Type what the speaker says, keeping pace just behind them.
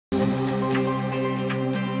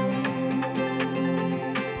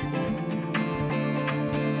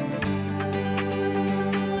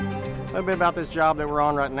little bit about this job that we're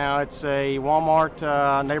on right now. It's a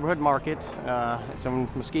Walmart neighborhood market. It's in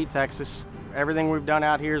Mesquite, Texas. Everything we've done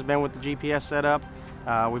out here has been with the GPS setup.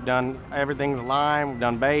 We've done everything, the line, we've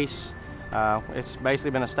done base. It's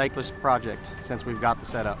basically been a stakeless project since we've got the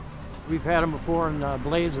setup. We've had them before in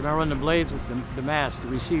blades, and I run the blades with the mast, the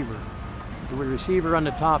receiver. The receiver on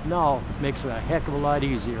the top now makes it a heck of a lot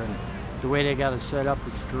easier, and the way they got it set up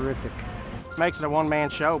is terrific. Makes it a one-man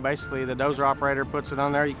show. Basically, the dozer operator puts it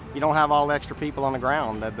on there. You don't have all the extra people on the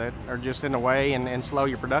ground that are just in the way and slow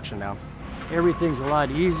your production down. Everything's a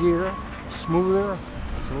lot easier, smoother.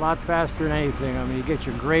 It's a lot faster than anything. I mean, you get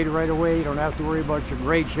your grade right away. You don't have to worry about your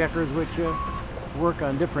grade checkers with you. Work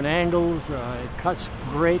on different angles. It cuts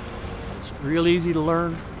great. It's real easy to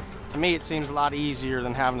learn. To me, it seems a lot easier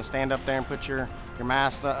than having to stand up there and put your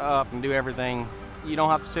mast up and do everything. You don't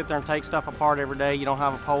have to sit there and take stuff apart every day. You don't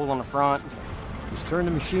have a pole on the front. Just turn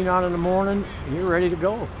the machine on in the morning and you're ready to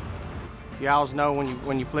go. You always know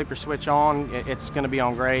when you flip your switch on, it's going to be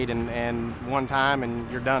on grade and one time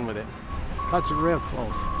and you're done with it. Cuts it real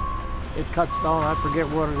close. It cuts down, I forget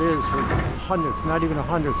what it is, for hundredths, not even a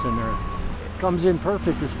hundredths in there. It comes in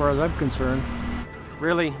perfect as far as I'm concerned.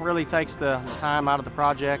 Really takes the time out of the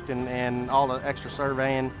project and all the extra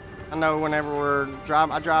surveying. I know whenever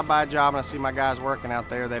I drive by a job and I see my guys working out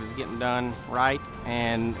there that it's getting done right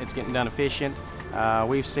and it's getting done efficient.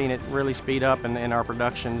 We've seen it really speed up and our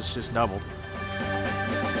production's just doubled.